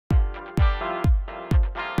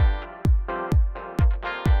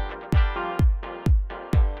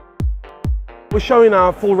We're showing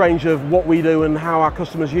our full range of what we do and how our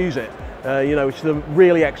customers use it, which is the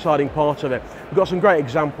really exciting part of it. We've got some great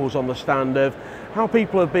examples on the stand of how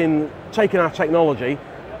people have been taking our technology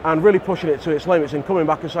and really pushing it to its limits and coming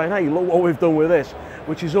back and saying, hey, look what we've done with this,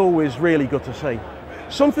 which is always really good to see.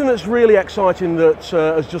 Something that's really exciting that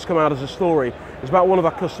has just come out as a story is about one of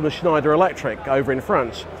our customers, Schneider Electric, over in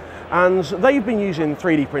France. And they've been using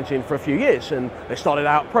 3D printing for a few years, and they started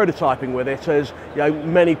out prototyping with it, as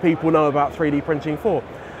many people know about 3D printing for.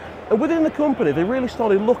 And within the company, they really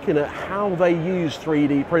started looking at how they use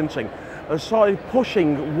 3D printing and started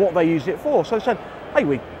pushing what they used it for. So they said, hey,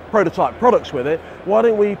 we prototype products with it, why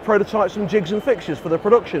don't we prototype some jigs and fixtures for the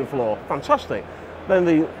production floor? Fantastic. Then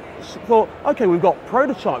they thought, okay, we've got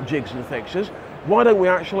prototype jigs and fixtures, why don't we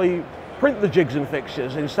actually print the jigs and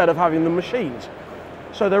fixtures instead of having the machines?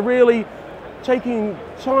 So they're really taking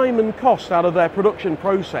time and cost out of their production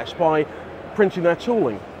process by printing their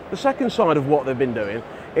tooling. The second side of what they've been doing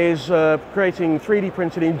is creating 3D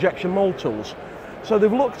printed injection mold tools. So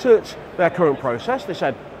they've looked at their current process. They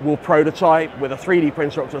said, we'll prototype with a 3D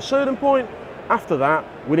printer up to a certain point. After that,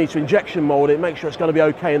 we need to injection mold it, make sure it's going to be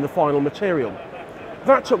okay in the final material.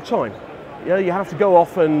 That took time. You have to go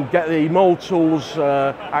off and get the mold tools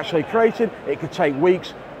actually created. It could take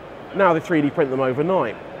weeks. Now they 3D print them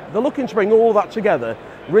overnight. They're looking to bring all that together,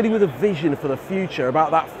 really with a vision for the future,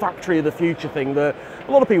 about that factory of the future thing that a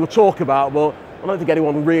lot of people talk about, but I don't think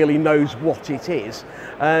anyone really knows what it is.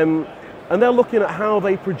 And they're looking at how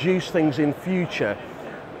they produce things in future.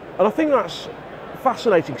 And I think that's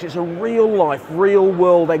fascinating because it's a real life, real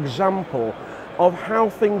world example of how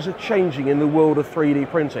things are changing in the world of 3D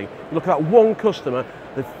printing. You look at one customer,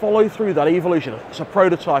 they follow through that evolution. It's a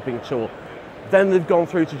prototyping tool. Then they've gone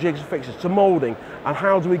through to jigs and fixtures, to moulding, and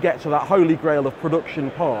how do we get to that holy grail of production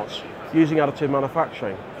parts using additive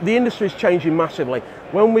manufacturing? The industry is changing massively.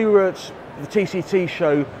 When we were at the TCT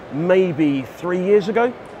Show maybe 3 years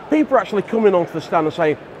ago, people are actually coming onto the stand and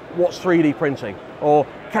saying, what's 3D printing? Or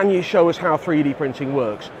can you show us how 3D printing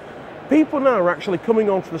works? People now are actually coming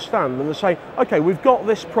onto the stand and they're saying, okay, we've got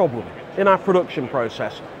this problem in our production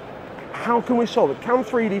process. How can we solve it? Can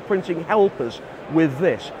 3D printing help us with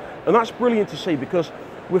this? And that's brilliant to see because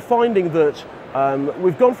we're finding that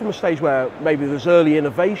we've gone from a stage where maybe there's early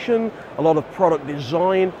innovation, a lot of product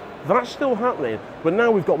design, that's still happening. But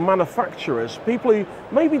now we've got manufacturers, people who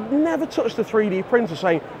maybe never touched a 3D printer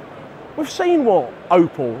saying, we've seen what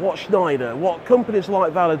Opel, what Schneider, what companies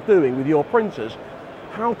like that are doing with your printers.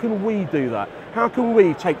 How can we do that? How can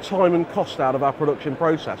we take time and cost out of our production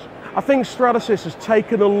process? I think Stratasys has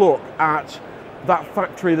taken a look at that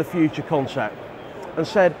factory of the future concept and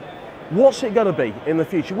said, what's it going to be in the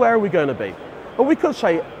future? Where are we going to be? Well, we could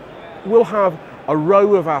say we'll have a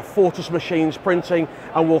row of our Fortus machines printing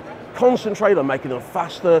and we'll concentrate on making them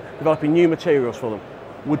faster, developing new materials for them.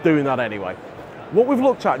 We're doing that anyway. What we've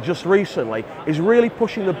looked at just recently is really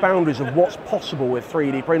pushing the boundaries of what's possible with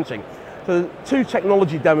 3D printing. So 2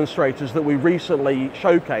 technology demonstrators that we recently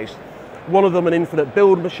showcased, one of them an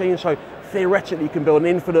Infinite-Build machine, so theoretically you can build an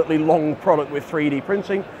infinitely long product with 3D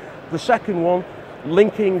printing. The second one,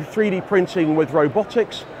 linking 3D printing with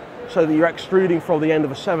robotics, so that you're extruding from the end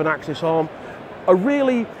of a 7-axis arm, are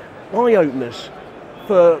really eye-openers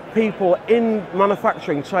for people in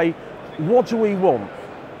manufacturing to say, what do we want?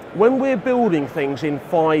 When we're building things in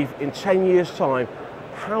 5, in 10 years' time,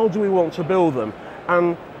 how do we want to build them?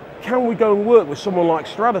 And can we go and work with someone like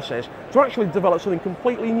Stratasys to actually develop something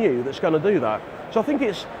completely new that's going to do that? So I think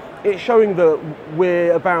it's showing that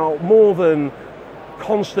we're about more than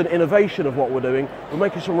constant innovation of what we're doing. We're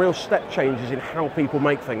making some real step changes in how people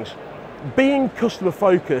make things. Being customer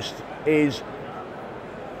focused is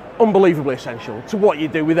unbelievably essential to what you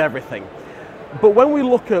do with everything. But when we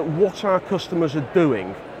look at what our customers are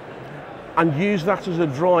doing and use that as a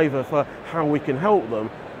driver for how we can help them,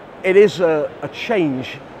 it is a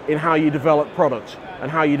change in how you develop product and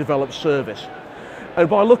how you develop service. And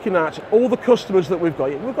by looking at all the customers that we've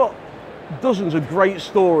got dozens of great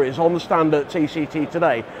stories on the stand at TCT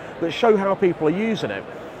today that show how people are using it.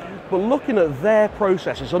 But looking at their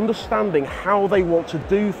processes, understanding how they want to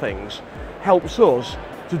do things, helps us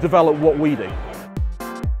to develop what we do.